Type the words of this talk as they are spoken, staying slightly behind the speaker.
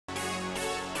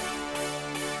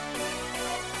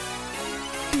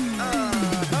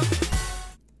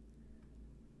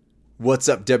What's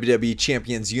up, WWE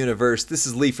Champions Universe? This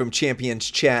is Lee from Champions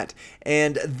Chat,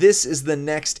 and this is the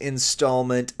next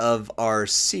installment of our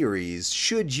series,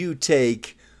 Should You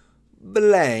Take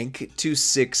Blank to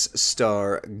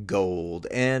 6-star gold?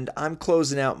 And I'm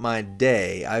closing out my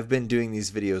day. I've been doing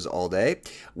these videos all day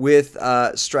with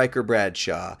Striker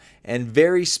Bradshaw, and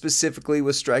very specifically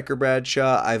with Striker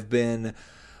Bradshaw, I've been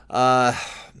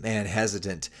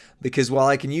hesitant, because while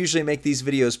I can usually make these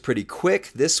videos pretty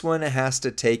quick, this one has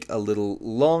to take a little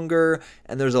longer,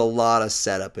 and there's a lot of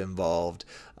setup involved.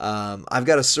 I've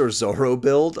got a Zorro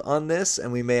build on this,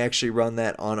 and we may actually run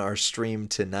that on our stream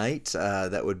tonight.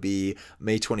 That would be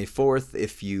May 24th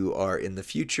if you are in the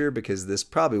future, because this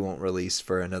probably won't release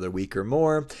for another week or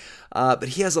more. But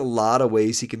he has a lot of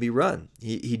ways he can be run.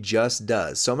 He just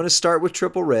does. So I'm going to start with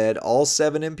triple red, all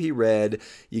 7 MP red.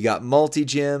 You got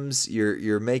multi-gems,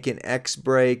 you're making X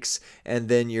breaks, and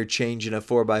then you're changing a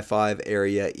 4x5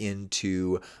 area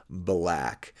into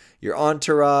black. Your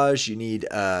entourage, you need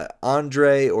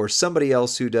Andre or somebody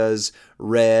else who does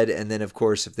red, and then of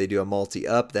course if they do a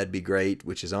multi-up, that'd be great,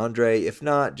 which is Andre. If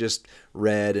not, just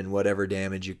red and whatever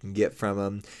damage you can get from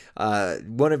them.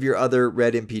 One of your other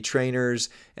red MP trainers,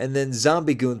 and then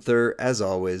Zombie Gunther, as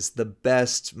always, the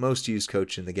best, most used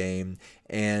coach in the game,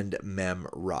 and Mem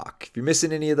Rock. If you're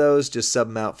missing any of those, just sub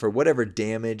them out for whatever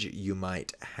damage you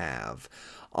might have.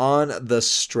 On the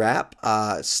strap,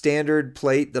 standard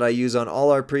plate that I use on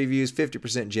all our previews,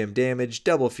 50% gem damage,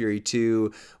 double fury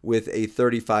 2 with a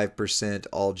 35%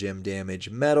 all gem damage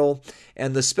metal.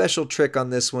 And the special trick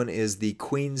on this one is the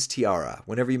Queen's Tiara.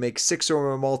 Whenever you make 6 or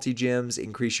more multi-gems,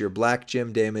 increase your black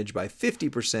gem damage by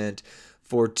 50%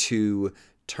 for 2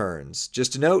 turns.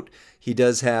 Just a note, he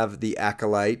does have the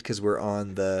Acolyte because we're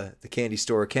on the candy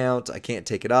store account. I can't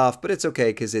take it off, but it's okay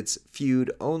because it's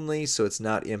feud only, so it's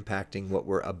not impacting what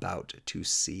we're about to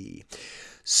see.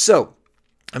 So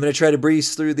I'm going to try to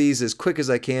breeze through these as quick as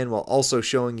I can while also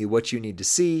showing you what you need to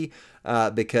see,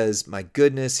 because my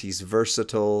goodness, he's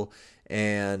versatile,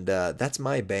 and that's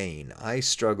my bane. I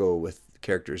struggle with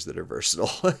characters that are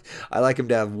versatile. I like him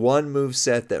to have one move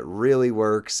set that really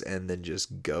works and then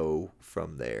just go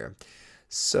from there.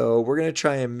 So we're going to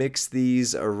try and mix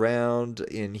these around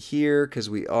in here because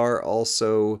we are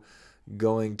also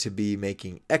going to be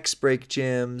making X-Break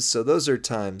gems. So those are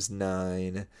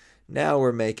 ×9. Now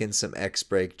we're making some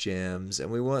X-Break gems, and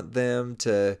we want them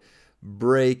to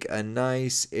break a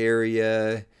nice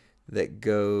area that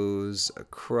goes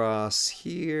across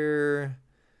here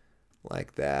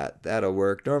like that. That'll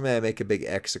work. Normally I make a big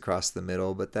X across the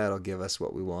middle, but that'll give us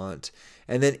what we want.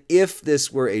 And then if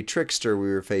this were a trickster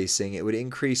we were facing, it would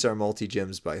increase our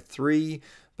multi-gems by 3.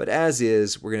 But as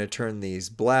is, we're going to turn these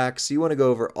black. So you want to go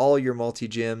over all your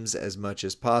multi-gems as much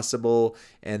as possible,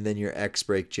 and then your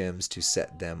X-Break gems to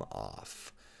set them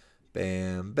off.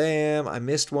 Bam, bam. I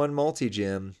missed one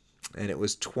multi-gem, and it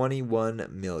was 21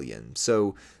 million.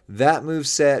 So that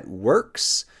moveset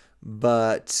works.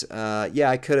 But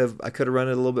yeah, I could have run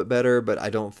it a little bit better, but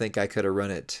I don't think I could have run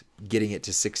it getting it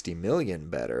to 60 million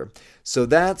better. So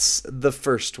that's the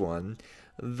first one.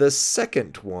 The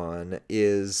second one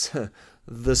is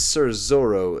the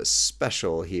Zorro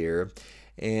special here,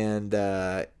 and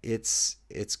it's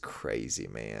crazy,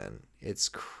 man. It's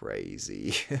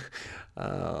crazy.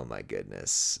 Oh my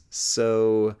goodness.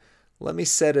 So let me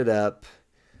set it up,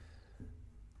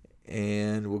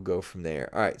 and we'll go from there.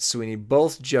 All right, so we need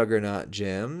both Juggernaut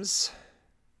gems.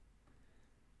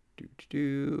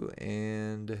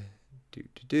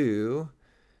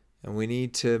 And we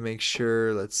need to make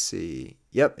sure, let's see.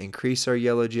 Yep, increase our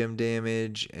yellow gem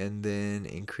damage, and then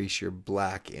increase your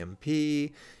black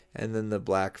MP, and then the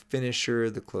black finisher,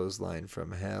 the clothesline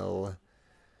from hell,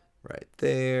 right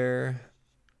there.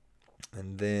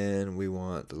 And then we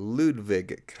want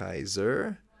Ludwig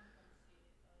Kaiser.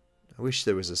 I wish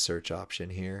there was a search option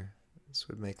here. This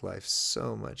would make life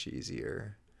so much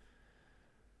easier.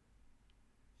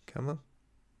 Come on.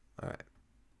 All right.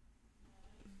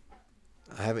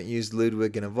 I haven't used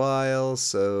Ludwig in a while,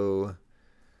 so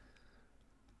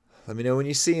let me know when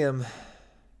you see him.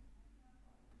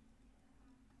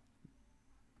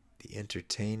 The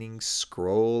entertaining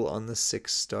scroll on the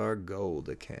 6-star gold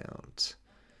account.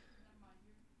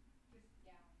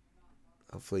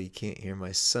 Hopefully you can't hear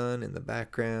my son in the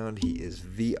background. He is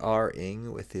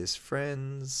VRing with his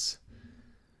friends.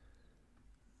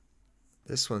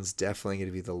 This one's definitely going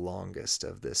to be the longest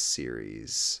of this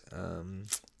series.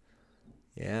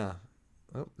 Yeah.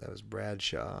 Oh, that was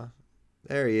Bradshaw.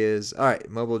 There he is. All right,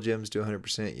 mobile gems do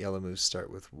 100%. Yellow moves start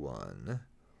with 1.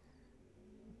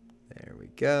 There we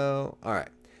go. All right.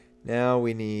 Now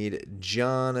we need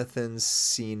Jonathan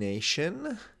C.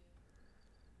 Nation,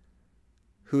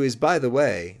 who is, by the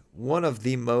way, one of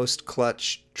the most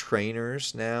clutch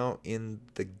trainers now in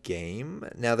the game.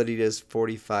 Now that he does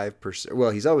 45%,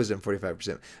 well, he's always done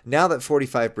 45%. Now that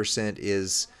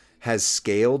 45% has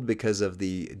scaled because of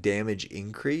the damage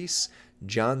increase,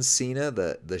 John Cena,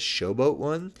 the Showboat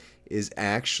one, is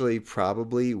actually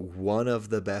probably one of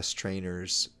the best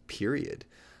trainers, period.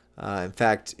 In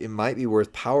fact, it might be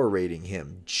worth power rating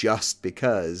him just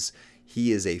because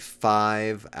he is a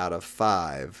 5 out of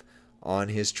 5 on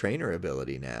his trainer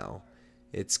ability now.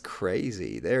 It's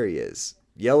crazy. There he is.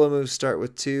 Yellow moves start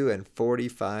with 2 and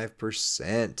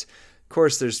 45%. Of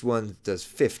course, there's one that does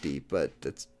 50, but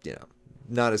that's,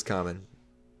 not as common.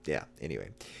 Yeah, anyway.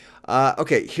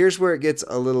 Okay, here's where it gets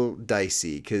a little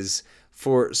dicey, because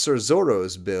for Sir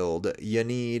Zorro's build, you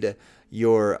need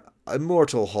your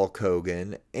Immortal Hulk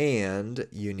Hogan and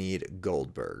you need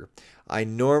Goldberg. I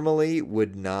normally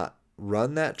would not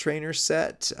run that trainer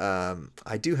set.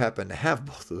 I do happen to have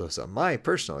both of those on my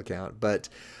personal account, but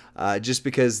just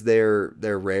because they're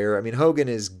rare. I mean, Hogan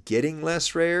is getting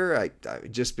less rare.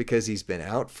 Just because he's been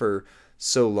out for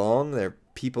so long,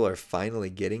 people are finally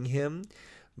getting him.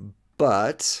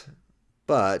 But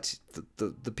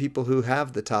the people who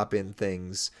have the top end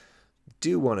things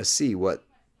do want to see what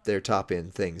their top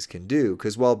end things can do.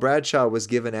 Because while Bradshaw was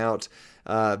given out,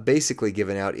 basically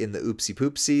given out in the oopsie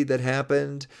poopsie that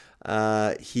happened,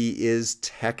 he is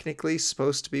technically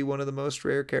supposed to be one of the most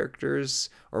rare characters,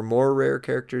 or more rare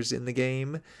characters in the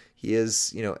game. He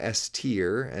is, S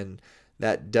tier, and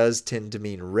that does tend to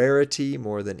mean rarity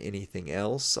more than anything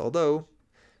else. Although,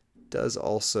 does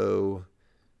also...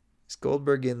 Is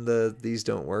Goldberg in the these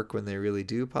don't work when they really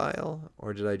do pile?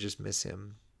 Or did I just miss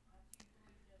him?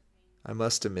 I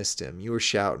must have missed him. You were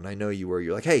shouting. I know you were.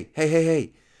 You're like, hey, hey, hey,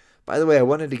 hey. By the way, I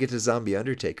wanted to get to Zombie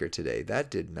Undertaker today.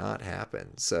 That did not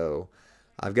happen. So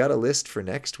I've got a list for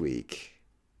next week.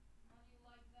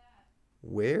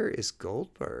 Where is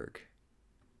Goldberg?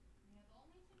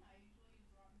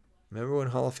 Remember when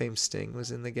Hall of Fame Sting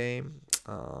was in the game?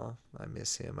 Oh, I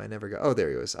miss him. I never got... Oh, there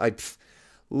he was. I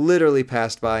literally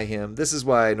passed by him. This is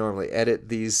why I normally edit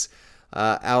these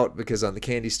out, because on the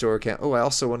Candy Store account... Oh, I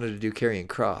also wanted to do Karrion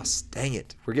Kross. Dang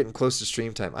it. We're getting close to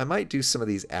stream time. I might do some of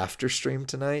these after stream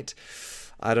tonight.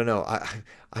 I don't know.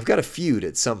 I've got a feud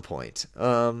at some point.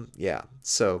 Yeah.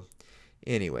 So,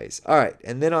 anyways. All right.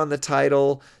 And then on the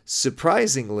title,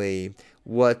 surprisingly...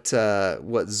 What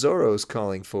Zorro's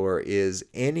calling for is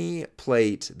any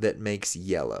plate that makes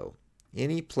yellow.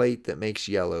 Any plate that makes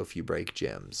yellow if you break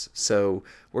gems. So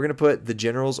we're going to put the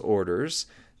general's orders.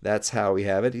 That's how we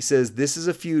have it. He says this is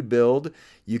a feud build.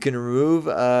 You can remove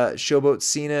Showboat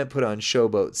Cena and put on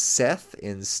Showboat Seth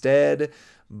instead.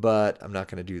 But I'm not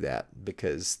going to do that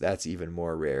because that's even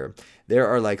more rare. There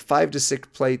are like 5 to 6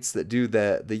 plates that do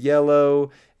the yellow.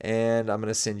 And I'm going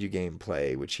to send you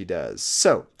gameplay, which he does.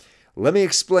 So... let me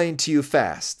explain to you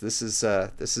fast. This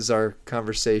is our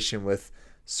conversation with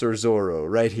Sir Zorro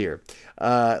right here.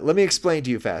 Let me explain to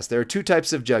you fast. There are 2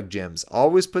 types of jug gems.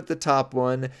 Always put the top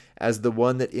one as the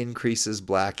one that increases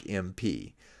black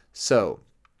MP. So,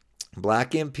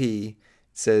 black MP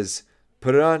says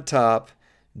put it on top.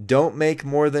 Don't make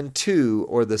more than 2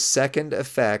 or the second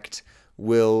effect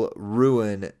will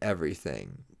ruin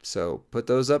everything. So, put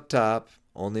those up top.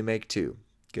 Only make 2.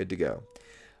 Good to go.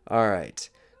 All right.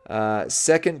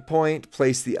 Second point,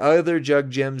 place the other jug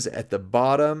gems at the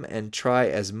bottom and try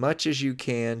as much as you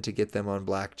can to get them on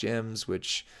black gems,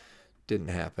 which didn't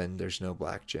happen. There's no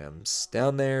black gems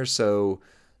down there, so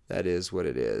that is what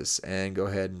it is. And go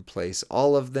ahead and place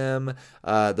all of them.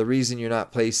 The reason you're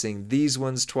not placing these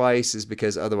ones twice is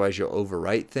because otherwise you'll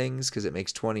overwrite things, because it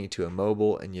makes 20 to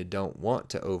immobile and you don't want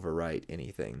to overwrite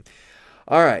anything.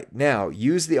 All right, now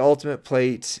use the ultimate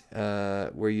plate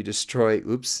where you destroy,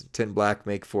 10 black,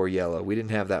 make 4 yellow. We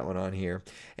didn't have that one on here.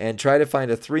 And try to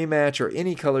find a 3 match or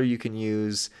any color you can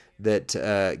use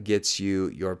that gets you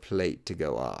your plate to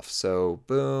go off. So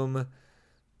boom,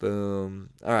 boom.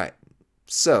 All right,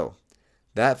 so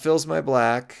that fills my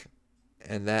black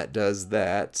and that does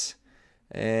that.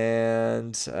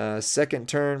 And second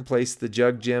turn, place the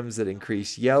jug gems that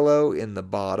increase yellow in the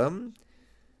bottom.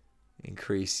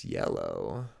 Increase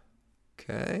yellow.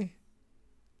 Okay.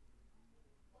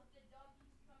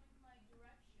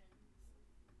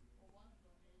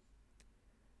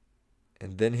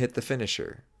 And then hit the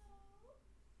finisher.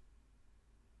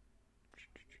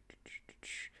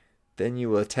 Then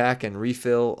you will attack and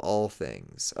refill all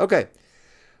things. Okay.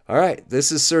 All right.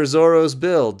 This is Sir Zorro's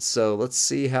build. So let's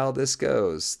see how this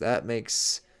goes. That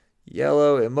makes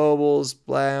yellow immobiles.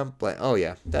 Blam, blam. Oh,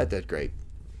 yeah. That did great.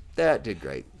 That did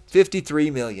great. 53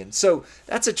 million. So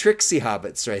that's a Trixie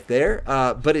Hobbits right there.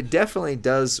 But it definitely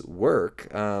does work.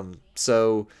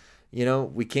 So, you know,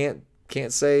 we can't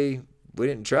say we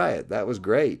didn't try it. That was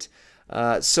great.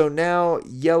 So now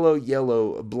yellow,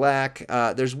 yellow, black.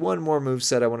 There's one more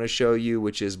moveset I want to show you,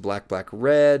 which is black, black,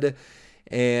 red.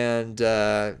 And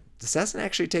this hasn't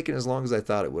actually taken as long as I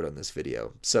thought it would on this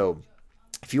video. So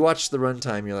if you watch the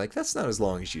runtime, you're like, that's not as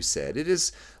long as you said. It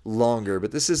is longer,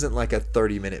 but this isn't like a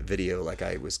 30-minute video like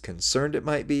I was concerned it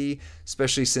might be,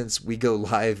 especially since we go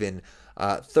live in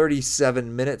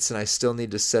 37 minutes and I still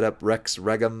need to set up Rex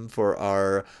Regum for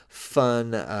our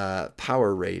fun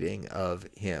power rating of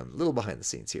him. A little behind the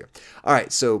scenes here. All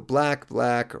right, so black,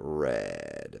 black,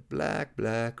 red. Black,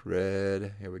 black,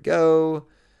 red. Here we go.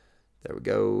 There we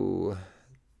go.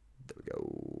 There we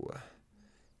go.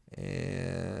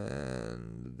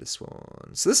 And this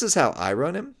one. So this is how I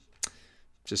run him,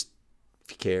 just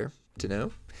if you care to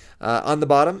know. On the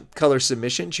bottom, color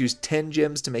submission. Choose 10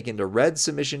 gems to make into red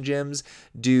submission gems.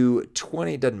 Do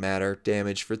 20, doesn't matter,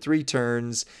 damage for 3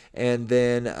 turns. And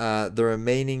then the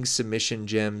remaining submission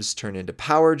gems turn into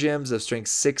power gems of strength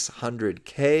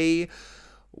 600k,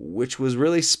 which was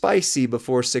really spicy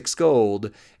before 6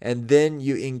 gold. And then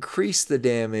you increase the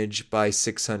damage by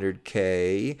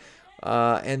 600k.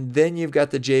 And then you've got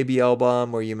the JBL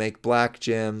bomb where you make black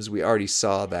gems. We already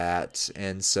saw that,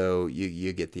 and so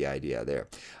you get the idea there.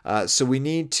 So we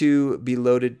need to be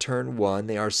loaded turn 1.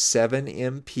 They are 7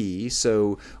 MP,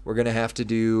 so we're going to have to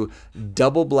do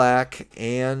double black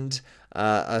and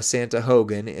a Santa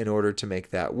Hogan in order to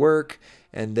make that work.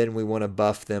 And then we want to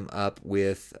buff them up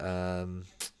with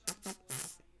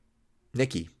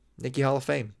Nikki Hall of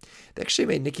Fame. They actually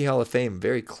made Nikki Hall of Fame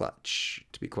very clutch,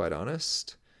 to be quite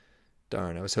honest.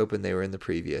 Darn, I was hoping they were in the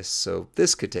previous. So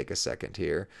this could take a second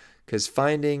here, because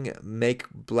finding Make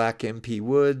Black MP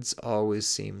Woods always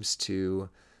seems to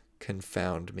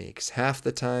confound me. Because half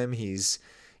the time he's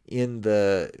in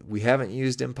the we haven't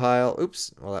used him pile.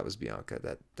 Oops, well that was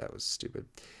Bianca. That was stupid.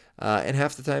 And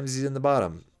half the time he's in the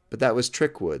bottom. But that was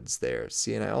Trick Woods there.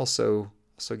 See, and I also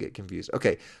get confused.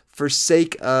 Okay, for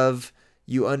sake of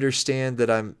you understand that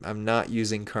I'm not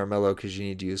using Carmelo because you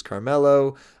need to use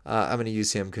Carmelo. I'm going to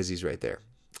use him because he's right there.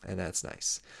 And that's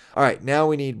nice. All right, now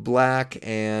we need black.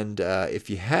 And if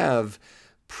you have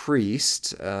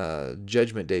Priest,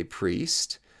 Judgment Day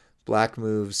Priest, black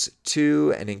moves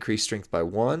 2 and increase strength by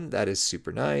 1. That is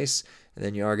super nice. And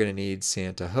then you are going to need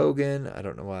Santa Hogan. I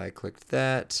don't know why I clicked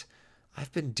that.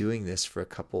 I've been doing this for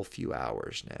a few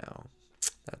hours now.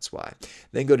 That's why.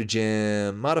 Then go to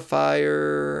Gem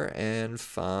Modifier and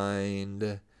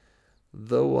find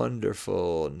the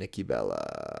wonderful Nikki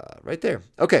Bella. Right there.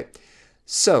 Okay.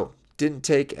 So, didn't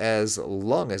take as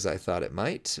long as I thought it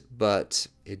might, but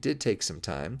it did take some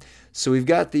time. So we've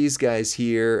got these guys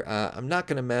here. I'm not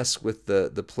going to mess with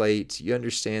the plate. You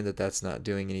understand that that's not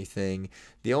doing anything.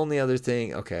 The only other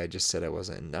thing, okay, I just said I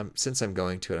wasn't. Since I'm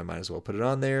going to it, I might as well put it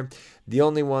on there. The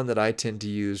only one that I tend to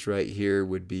use right here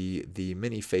would be the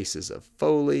Mini Faces of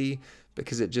Foley,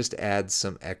 because it just adds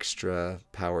some extra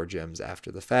power gems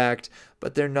after the fact,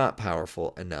 but they're not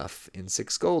powerful enough in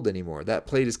 6 gold anymore. That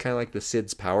plate is kind of like the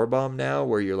Sid's Power Bomb now,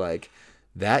 where you're like,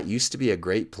 that used to be a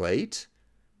great plate?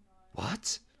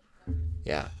 What?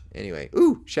 Yeah, anyway.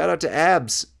 Ooh, shout out to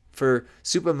Abs for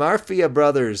Super Mafia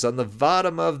Brothers on the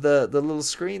bottom of the little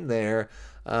screen there.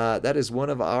 That is one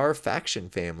of our faction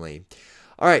family.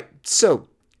 All right, so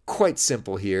quite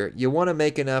simple here. You want to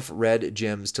make enough red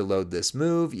gems to load this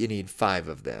move. You need 5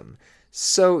 of them.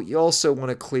 So you also want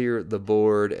to clear the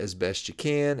board as best you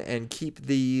can and keep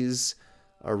these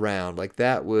around. Like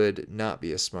that would not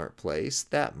be a smart place.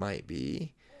 That might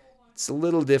be. It's a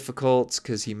little difficult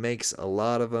because he makes a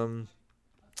lot of them.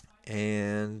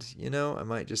 And, you know, I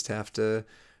might just have to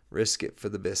risk it for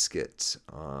the biscuit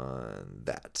on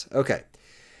that. Okay.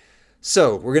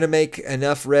 So we're going to make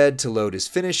enough red to load his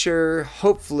finisher.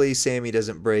 Hopefully Sammy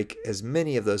doesn't break as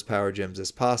many of those power gems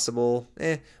as possible.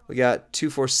 We got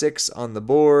 2, 4, 6 on the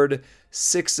board.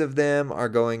 6 of them are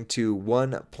going to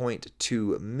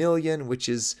 1.2 million, which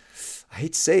is, I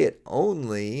hate to say it,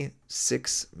 only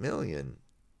 6 million.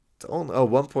 It's only,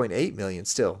 1.8 million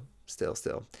still.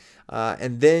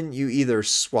 And then you either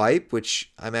swipe,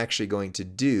 which I'm actually going to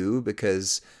do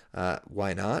because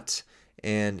why not?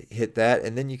 And hit that,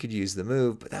 and then you could use the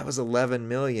move, but that was 11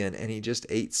 million, and he just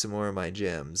ate some more of my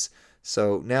gems.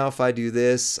 So now if I do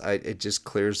this, it just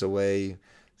clears away,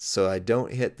 so I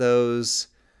don't hit those.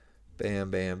 Bam,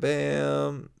 bam,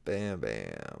 bam, bam,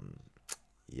 bam.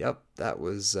 Yep, that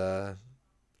was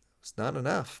not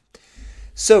enough.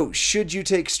 So should you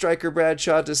take Striker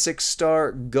Bradshaw to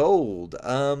 6-star gold?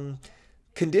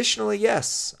 Conditionally,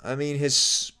 yes. I mean,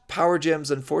 his power gems,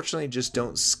 unfortunately, just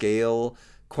don't scale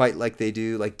quite like they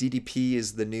do. Like DDP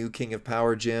is the new king of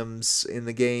power gems in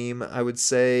the game, I would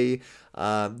say.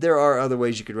 There are other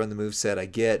ways you could run the moveset, I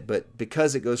get, but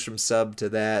because it goes from sub to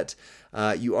that,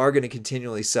 you are going to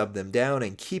continually sub them down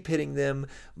and keep hitting them,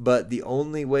 but the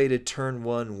only way to turn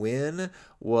one win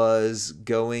was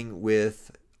going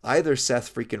with either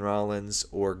Seth freaking Rollins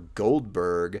or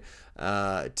Goldberg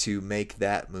to make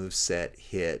that moveset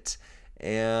hit.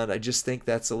 And I just think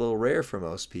that's a little rare for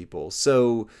most people.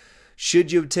 So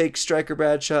should you take Striker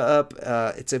Bradshaw up?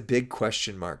 It's a big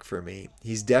question mark for me.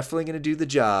 He's definitely going to do the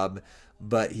job,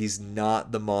 but he's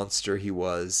not the monster he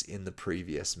was in the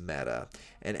previous meta.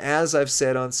 And as I've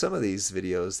said on some of these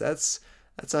videos, that's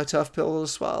a tough pill to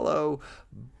swallow,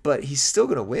 but he's still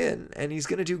going to win, and he's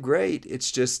going to do great.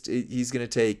 It's just he's going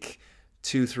to take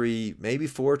 2, 3, maybe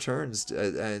 4 turns,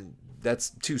 and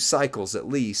that's 2 cycles at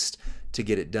least to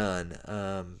get it done.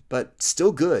 But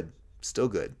still good. Still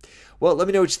good. Well, let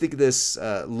me know what you think of this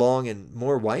long and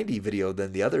more windy video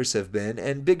than the others have been.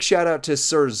 And big shout out to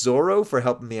Sir Zorro for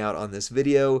helping me out on this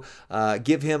video.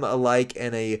 Give him a like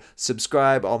and a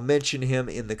subscribe. I'll mention him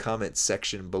in the comments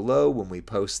section below when we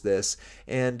post this.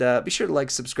 And be sure to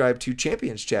like, subscribe to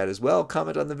Champions Chat as well.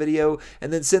 Comment on the video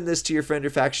and then send this to your friend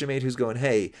or faction mate who's going,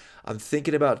 hey, I'm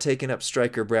thinking about taking up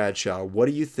Striker Bradshaw. What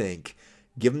do you think?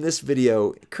 Give them this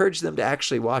video, encourage them to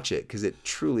actually watch it because it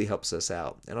truly helps us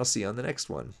out. And I'll see you on the next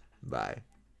one. Bye.